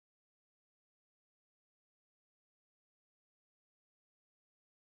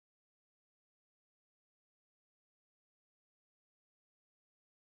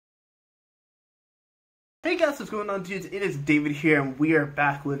Hey guys, what's going on, dudes? It is David here, and we are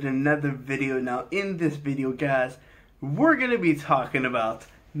back with another video. Now, in this video, guys, we're going to be talking about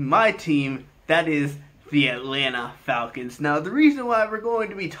my team, that is the Atlanta Falcons. Now, the reason why we're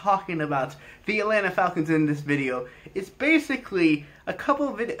going to be talking about the Atlanta Falcons in this video is basically a couple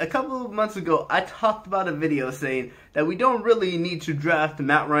of months ago, I talked about a video saying that we don't really need to draft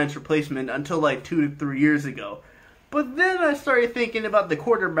Matt Ryan's replacement until like 2 to 3 years ago. But then I started thinking about the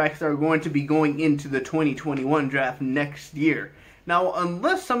quarterbacks that are going to be going into the 2021 draft next year. Now,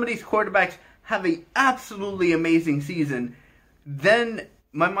 unless some of these quarterbacks have an absolutely amazing season, then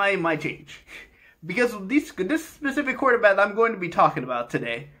my mind might change. Because this specific quarterback I'm going to be talking about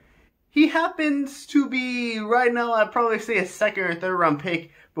today, he happens to be, right now, I'd probably say a second or third round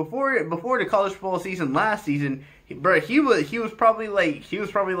pick. Before the college football season last season, he was probably like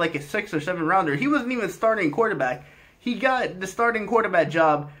a 6th or 7th rounder. He wasn't even starting quarterback. He got the starting quarterback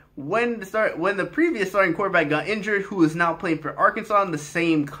job when the previous starting quarterback got injured, who is now playing for Arkansas in the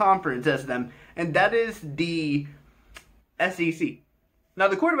same conference as them, and that is the SEC. Now,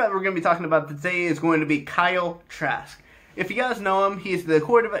 the quarterback we're going to be talking about today is going to be Kyle Trask. If you guys know him, he's the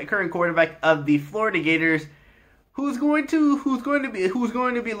current quarterback of the Florida Gators, who's going to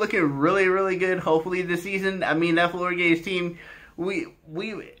be looking really, really good, hopefully, this season. I mean, that Florida Gators team,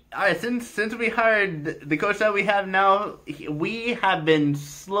 since we hired the coach that we have now, we have been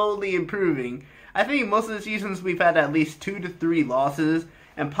slowly improving. I think most of the seasons we've had at least 2 to 3 losses,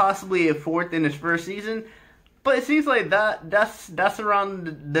 and possibly a 4th in his first season. But it seems like that's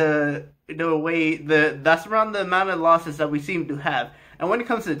around that's around the amount of losses that we seem to have. And when it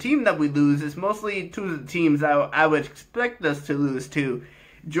comes to the team that we lose, it's mostly to the teams that I would expect us to lose to.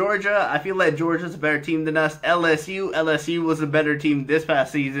 Georgia, I feel like Georgia's a better team than us. LSU was a better team this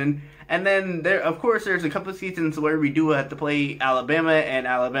past season. And then, of course, there's a couple of seasons where we do have to play Alabama, and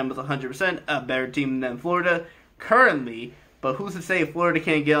Alabama's 100% a better team than Florida currently. But who's to say Florida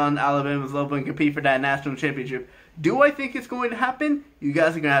can't get on Alabama's level and compete for that national championship? Do I think it's going to happen? You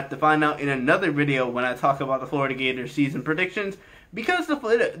guys are going to have to find out in another video when I talk about the Florida Gators season predictions. Because the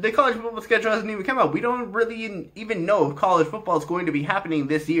college football schedule hasn't even come out, we don't really even know if college football is going to be happening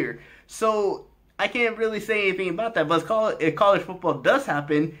this year. So I can't really say anything about that. But if college football does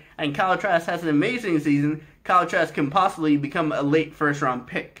happen and Kyle Trask has an amazing season, Kyle Trask can possibly become a late first-round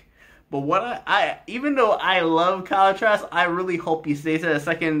pick. But even though I love Kyle Trask, I really hope he stays at a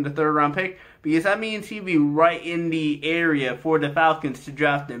 2nd to 3rd round pick, because that means he'd be right in the area for the Falcons to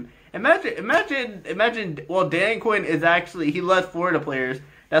draft him. Imagine. Well, Dan Quinn is actually, he loves Florida players.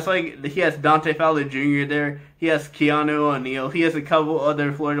 That's why he has Dante Fowler Jr. there. He has Keanu O'Neal. He has a couple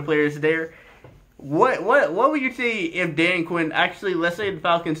other Florida players there. What would you say if Dan Quinn actually, let's say the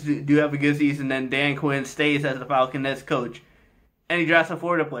Falcons do have a good season, and Dan Quinn stays as the Falcons coach, and he drafts a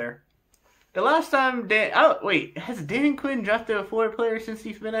Florida player? The last time has Dan Quinn drafted a Florida player since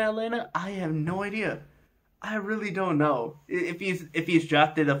he's been at Atlanta? I have no idea. I really don't know if he's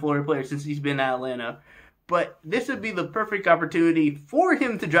drafted a Florida player since he's been at Atlanta. But this would be the perfect opportunity for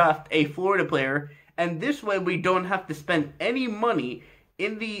him to draft a Florida player, and this way we don't have to spend any money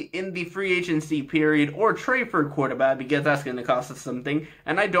in the free agency period or trade for a quarterback, because that's going to cost us something.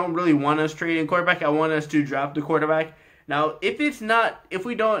 And I don't really want us trading quarterback. I want us to draft the quarterback. Now, if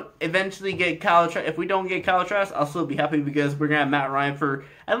we don't get Kyle Trask, I'll still be happy, because we're going to have Matt Ryan for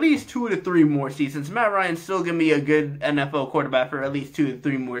at least 2 to 3 more seasons. Matt Ryan's still going to be a good NFL quarterback for at least 2 to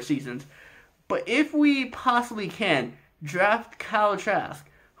 3 more seasons. But if we possibly can draft Kyle Trask,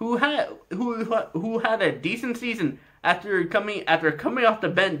 who had a decent season after coming off the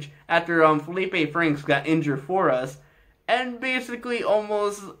bench after Felipe Franks got injured for us. And basically,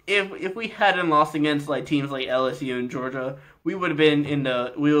 almost, if we hadn't lost against like teams like LSU and Georgia, we would have been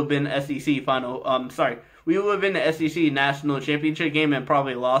SEC final. We would have been the SEC national championship game and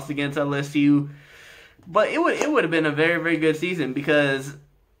probably lost against LSU. But it would have been a very, very good season, because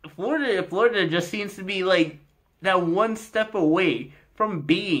Florida just seems to be like that one step away from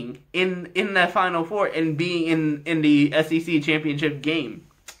being in that Final Four and being in the SEC championship game.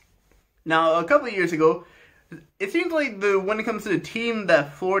 Now, a couple of years ago, it seems like when it comes to the team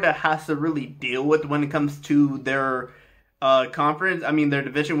that Florida has to really deal with when it comes to their conference, their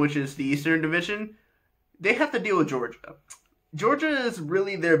division, which is the Eastern Division, they have to deal with Georgia. Georgia is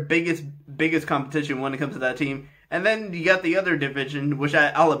really their biggest competition when it comes to that team. And then you got the other division, which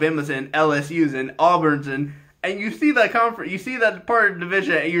Alabama's in, LSU's in, Auburn's in, and you see that conference, you see that part of the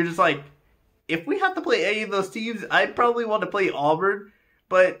division, and you're just like, if we have to play any of those teams, I'd probably want to play Auburn.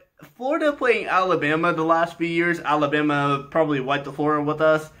 But Florida playing Alabama the last few years, Alabama probably wiped the floor with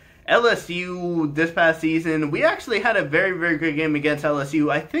us. LSU this past season, we actually had a very, very good game against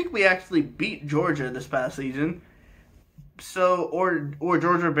LSU. I think we actually beat Georgia this past season. So, or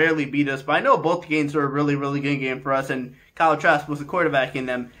Georgia barely beat us, but I know both games were a really, really good game for us, and Kyle Trask was the quarterback in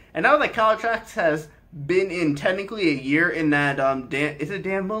them. And now that Kyle Trask has been in technically a year in that, is it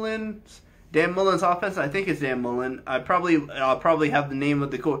Dan Mullen's offense? I think it's Dan Mullen. I'll probably have the name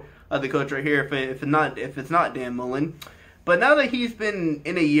of the coach right here if it's not Dan Mullen. But now that he's been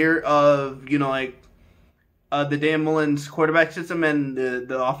in a year of, the Dan Mullen's quarterback system and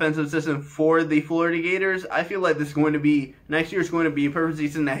the offensive system for the Florida Gators, I feel like next year is going to be a perfect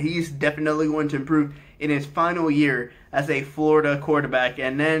season that he's definitely going to improve in his final year as a Florida quarterback.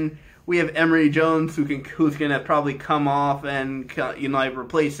 And then we have Emory Jones who's going to probably come off and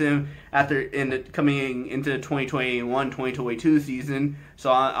replace him coming into the 2021-2022 season.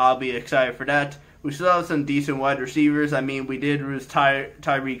 So I'll be excited for that. We still have some decent wide receivers. I mean, we did lose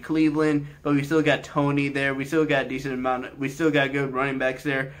Tyree Cleveland, but we still got Tony there. We still got we still got good running backs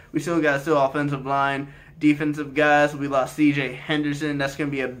there. We still got offensive line, defensive guys. We lost C.J. Henderson. That's going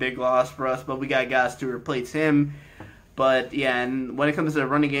to be a big loss for us, but we got guys to replace him. But yeah, and when it comes to the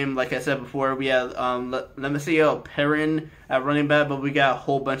running game, like I said before, we have Lemesio Perrin at running back, but we got a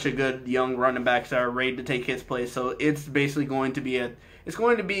whole bunch of good young running backs that are ready to take his place. So it's basically going to be a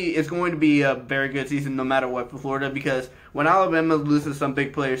very good season no matter what for Florida, because when Alabama loses some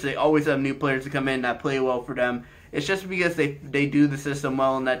big players, they always have new players to come in that play well for them. It's just because they do the system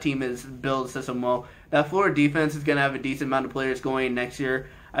well and that team is built the system well. That Florida defense is going to have a decent amount of players going next year.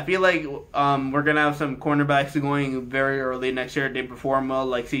 I feel like we're going to have some cornerbacks going very early next year. They perform well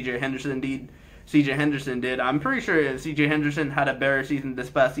like C.J. Henderson did. I'm pretty sure if C.J. Henderson had a better season this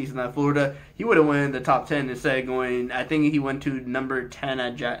past season at Florida, he would have won in the top 10 instead of going, I think he went to number 9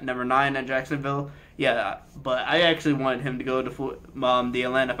 at Jacksonville. Yeah, but I actually wanted him to go to the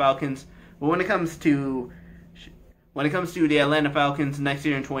Atlanta Falcons. But when it comes to the Atlanta Falcons next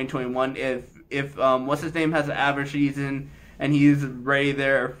year in 2021, if what's his name has an average season and he's ready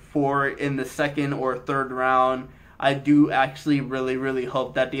there for in the second or third round, I do actually really, really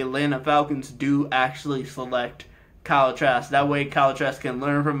hope that the Atlanta Falcons do actually select Kyle Trask. That way Kyle Trask can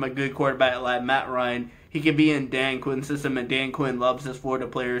learn from a good quarterback like Matt Ryan. He can be in Dan Quinn's system, and Dan Quinn loves his Florida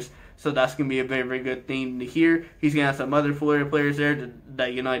players. So that's going to be a very, very good thing to hear. He's going to have some other Florida players there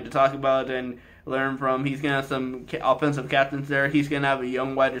that to talk about and learn from. He's going to have some offensive captains there. He's going to have a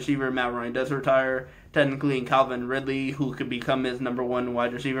young wide receiver. Matt Ryan does retire, technically, and Calvin Ridley, who could become his number one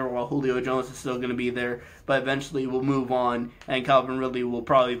wide receiver, while Julio Jones is still going to be there. But eventually we'll move on, and Calvin Ridley will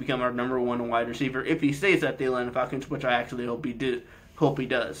probably become our number one wide receiver if he stays at the Atlanta Falcons, which I actually hope he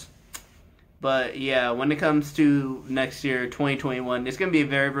does. But yeah, when it comes to next year, 2021, it's going to be a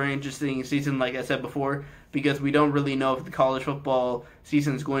very, very interesting season, like I said before, because we don't really know if the college football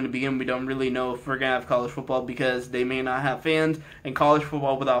season is going to begin. We don't really know if we're going to have college football because they may not have fans, and college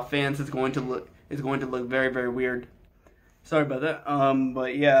football without fans is going to look very, very weird. Sorry about that.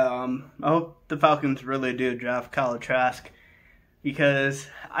 But yeah, I hope the Falcons really do draft Kyle Trask, because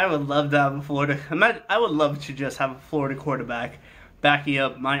I would love to have I would love to just have a Florida quarterback backing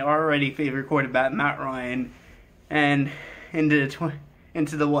up my already favorite quarterback, Matt Ryan, and into the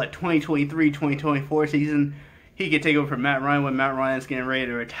 2023-2024 season, he could take over from Matt Ryan when Matt Ryan's getting ready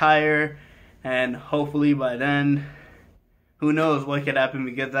to retire, and hopefully by then, who knows what could happen,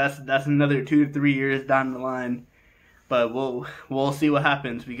 because that's another 2 to 3 years down the line. But we'll see what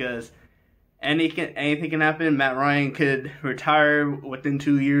happens, because anything can happen. Matt Ryan could retire within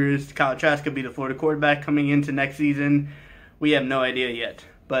 2 years. Kyle Trask could be the Florida quarterback coming into next season. We have no idea yet.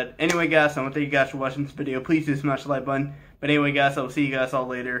 But anyway, guys, I want to thank you guys for watching this video. Please do smash the like button. But anyway, guys, I will see you guys all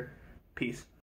later. Peace.